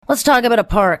Let's talk about a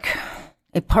park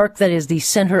that is the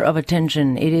center of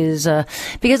attention. It is,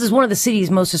 because it's one of the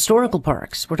city's most historical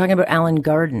parks. We're talking about Allan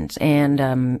Gardens,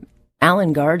 and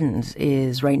Allan Gardens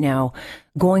is right now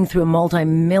going through a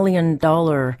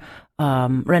multi-million-dollar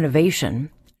renovation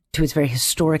to its very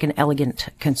historic and elegant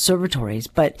conservatories.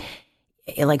 But,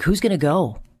 like, who's going to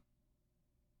go?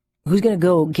 Who's going to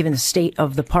go, given the state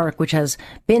of the park, which has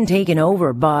been taken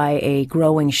over by a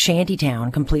growing shanty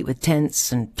town, complete with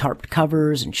tents and tarped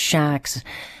covers and shacks,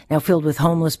 now filled with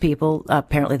homeless people.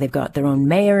 Apparently they've got their own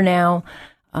mayor now.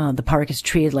 The park is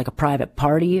treated like a private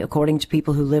party, according to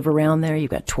people who live around there. You've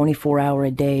got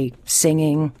 24-hour-a-day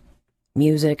singing,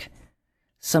 music.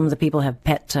 Some of the people have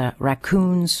pet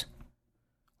raccoons,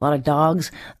 a lot of dogs.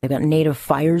 They've got native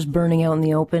fires burning out in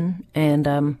the open,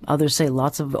 and others say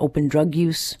lots of open drug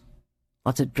use.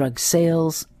 Lots of drug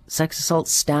sales, sex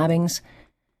assaults, stabbings,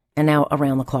 and now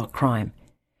around-the-clock crime,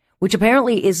 which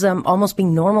apparently is almost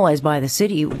being normalized by the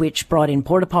city, which brought in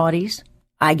porta potties.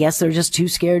 I guess they're just too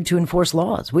scared to enforce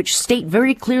laws, which state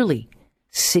very clearly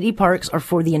city parks are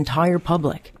for the entire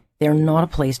public. They're not a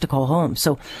place to call home.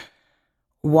 So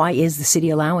why is the city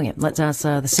allowing it? Let's ask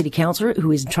the city councillor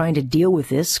who is trying to deal with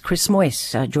this, Chris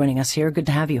Moyse, joining us here. Good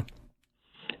to have you.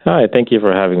 Hi, thank you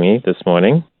for having me this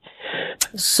morning.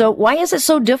 So why is it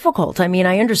so difficult? I mean,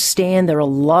 I understand there are a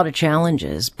lot of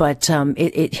challenges, but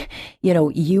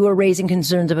you are raising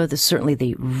concerns about this. Certainly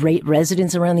the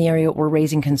residents around the area were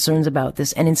raising concerns about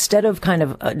this. And instead of kind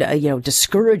of,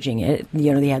 discouraging it,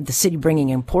 they had the city bringing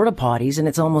in porta potties, and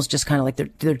it's almost just kind of like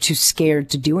they're too scared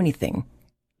to do anything.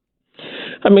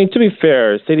 I mean, to be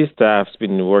fair, city staff's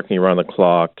been working around the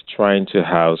clock trying to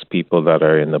house people that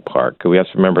are in the park. We have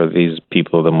to remember these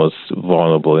people are the most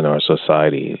vulnerable in our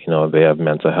society. They have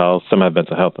mental health. Some have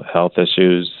mental health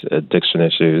issues, addiction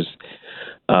issues,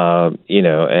 and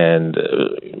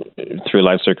through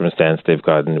life circumstance, they've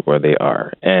gotten where they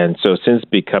are. And so since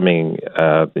becoming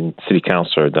city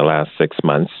councilor in the last 6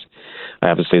 months, I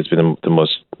have to say it's been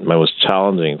my most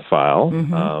challenging file.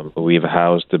 Mm-hmm. We've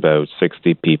housed about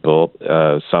 60 people,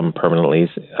 some permanently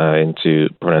into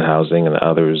permanent housing and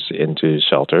others into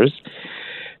shelters.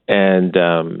 And,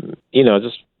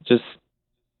 just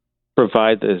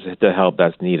provide the help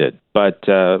that's needed. But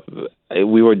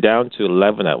we were down to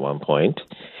 11 at one point.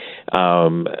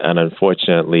 And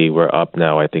unfortunately, we're up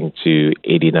now, I think, to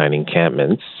 89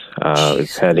 encampments.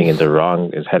 It's heading in the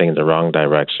wrong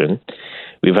direction.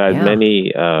 We've had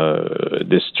many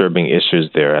disturbing issues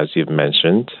there, as you've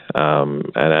mentioned,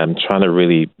 and I'm trying to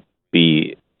really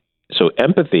be so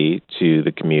empathy to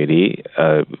the community,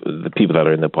 the people that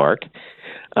are in the park,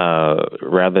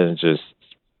 rather than just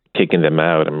kicking them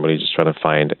out. I'm really just trying to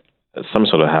find some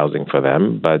sort of housing for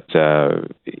them, but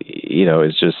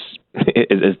it's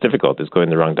difficult. It's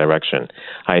going the wrong direction.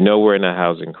 I know we're in a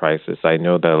housing crisis. I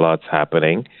know that a lot's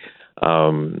happening.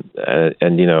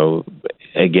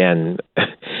 Again,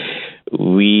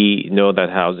 we know that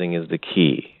housing is the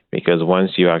key, because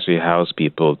once you actually house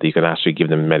people, you can actually give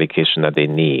them medication that they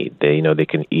need. They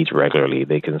can eat regularly,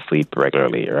 they can sleep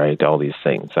regularly, right? All these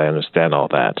things. I understand all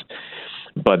that.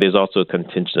 But there's also a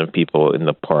contingent of people in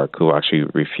the park who actually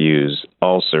refuse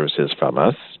all services from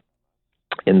us.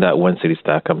 In that when city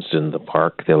staff comes in the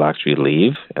park, they'll actually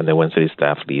leave, and then when city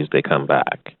staff leaves, they come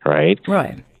back, right?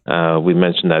 Right. We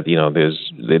mentioned that,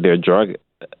 there are drug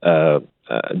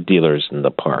dealers in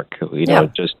the park.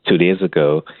 Just 2 days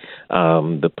ago,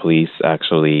 the police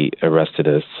actually arrested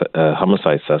a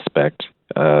homicide suspect,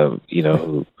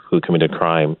 who committed a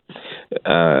crime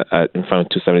in front of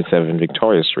 277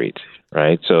 Victoria Street,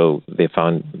 right? So they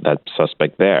found that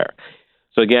suspect there.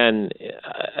 So again,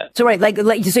 so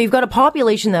you've got a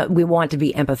population that we want to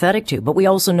be empathetic to, but we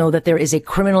also know that there is a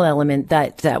criminal element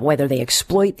that whether they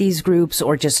exploit these groups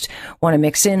or just want to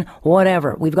mix in,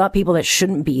 whatever. We've got people that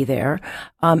shouldn't be there.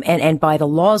 And by the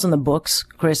laws on the books,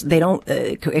 Chris, they don't,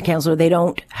 Councillor, they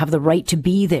don't have the right to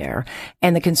be there.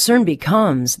 And the concern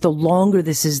becomes the longer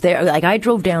this is there. Like, I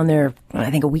drove down there,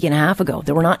 I think a week and a half ago.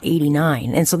 There were not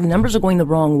 89. And so the numbers are going the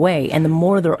wrong way. And the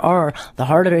more there are, the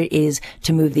harder it is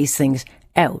to move these things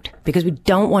out, because we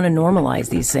don't want to normalize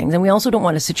these things. And we also don't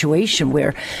want a situation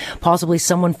where possibly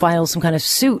someone files some kind of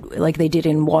suit like they did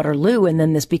in Waterloo, and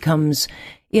then this becomes,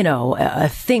 a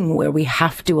thing where we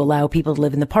have to allow people to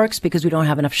live in the parks because we don't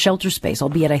have enough shelter space,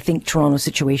 albeit I think Toronto's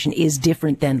situation is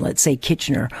different than, let's say,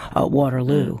 Kitchener,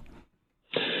 Waterloo.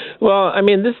 Well, I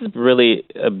mean, this is really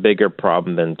a bigger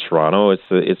problem than Toronto.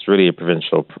 It's really a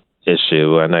provincial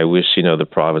issue, and I wish the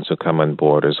province would come on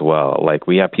board as well. Like,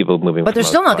 we have people moving, but they're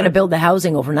still not going to build the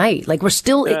housing overnight. Like, we're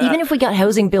still even if we got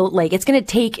housing built, like, it's going to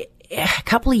take a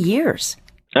couple of years.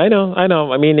 I know.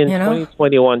 I mean, in You know?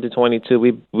 2021 to 22,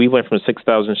 we went from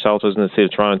 6,000 shelters in the city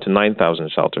of Toronto to 9,000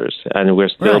 shelters, and we're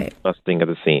still Right. busting at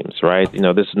the seams, right?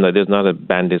 There's not a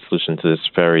band-aid solution to this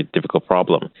very difficult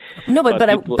problem. No, but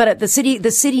people,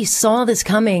 the city saw this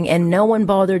coming, and no one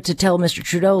bothered to tell Mr.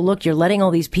 Trudeau, look, you're letting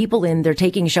all these people in, they're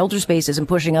taking shelter spaces and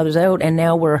pushing others out, and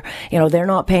now they're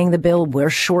not paying the bill, we're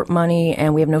short money,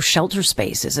 and we have no shelter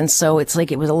spaces, and so it's like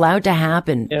it was allowed to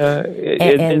happen. Yeah,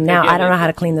 and now I don't know how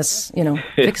to clean this,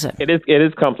 fix it. It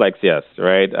is complex, yes,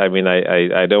 right? I mean,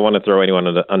 I don't want to throw anyone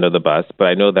under the bus, but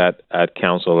I know that at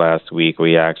council last week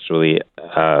we actually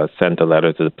sent a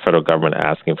letter to the federal government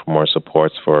asking for more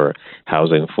supports for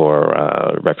housing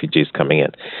for refugees coming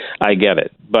in. I get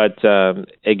it, but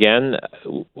again,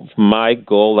 my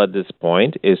goal at this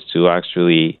point is to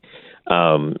actually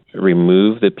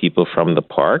remove the people from the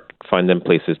park, find them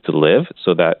places to live,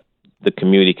 so that the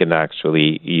community can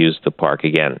actually use the park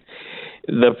again.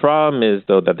 The problem is,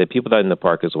 though, that the people that are in the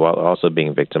park as well are also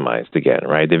being victimized again,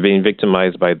 right? They're being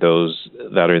victimized by those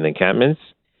that are in the encampments,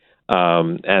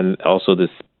 and also the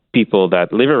people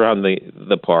that live around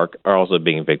the park are also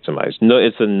being victimized. No,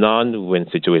 it's a non-win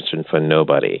situation for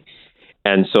nobody.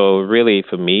 And so really,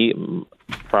 for me,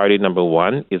 priority number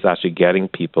one is actually getting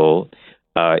people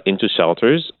into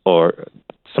shelters or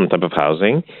some type of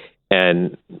housing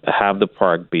and have the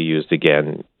park be used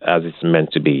again as it's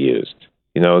meant to be used.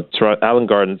 Allan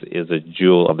Gardens is a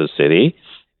jewel of the city,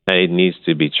 and it needs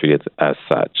to be treated as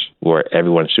such, where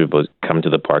everyone should come to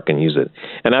the park and use it.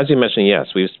 And as you mentioned, yes,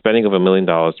 we're spending over $1 million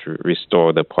to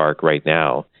restore the park right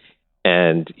now,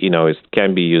 and it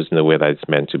can be used in the way that it's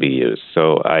meant to be used.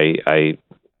 So I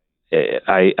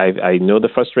know the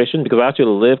frustration because I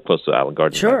actually live close to Allan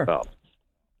Gardens myself.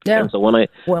 Yeah. And so when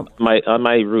on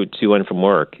my route to and from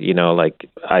work,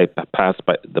 I pass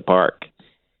by the park.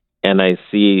 And I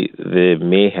see the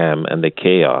mayhem and the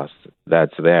chaos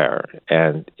that's there,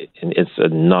 and it's a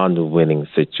non-winning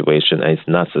situation, and it's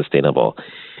not sustainable.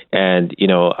 And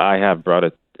I have brought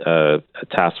a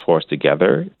task force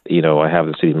together. I have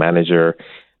the city manager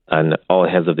and all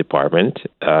heads of department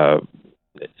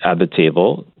at the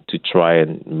table to try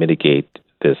and mitigate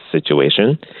this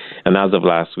situation. And as of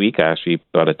last week, I actually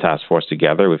brought a task force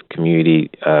together with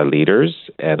community leaders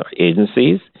and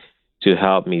agencies to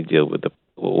help me deal with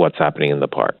what's happening in the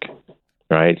park,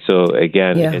 right? So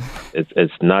again,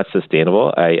 it's not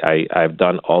sustainable. I've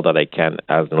done all that I can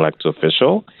as an elected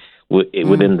official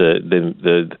within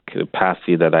the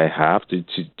capacity that I have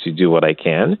to do what I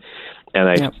can, and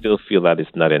I still feel that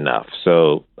it's not enough.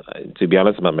 So to be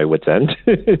honest, I'm at my wit's end.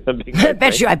 I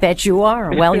bet you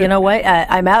are. Well, you know what?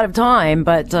 I'm out of time,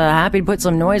 but happy to put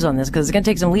some noise on this because it's going to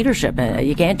take some leadership.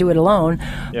 You can't do it alone,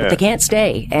 but they can't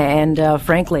stay. And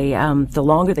frankly, the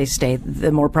longer they stay,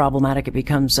 the more problematic it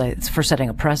becomes for setting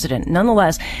a precedent.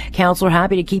 Nonetheless, Councillor,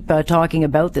 happy to keep talking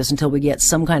about this until we get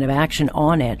some kind of action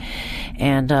on it.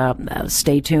 And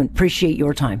stay tuned. Appreciate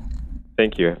your time.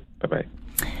 Thank you. Bye-bye.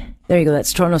 There you go.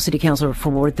 That's Toronto City Councillor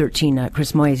for Ward 13,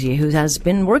 Chris Moisey, who has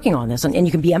been working on this. And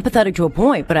you can be empathetic to a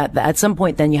point, but at some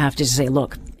point then you have to say,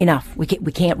 look, enough. We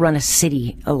can't run a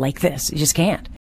city like this. You just can't.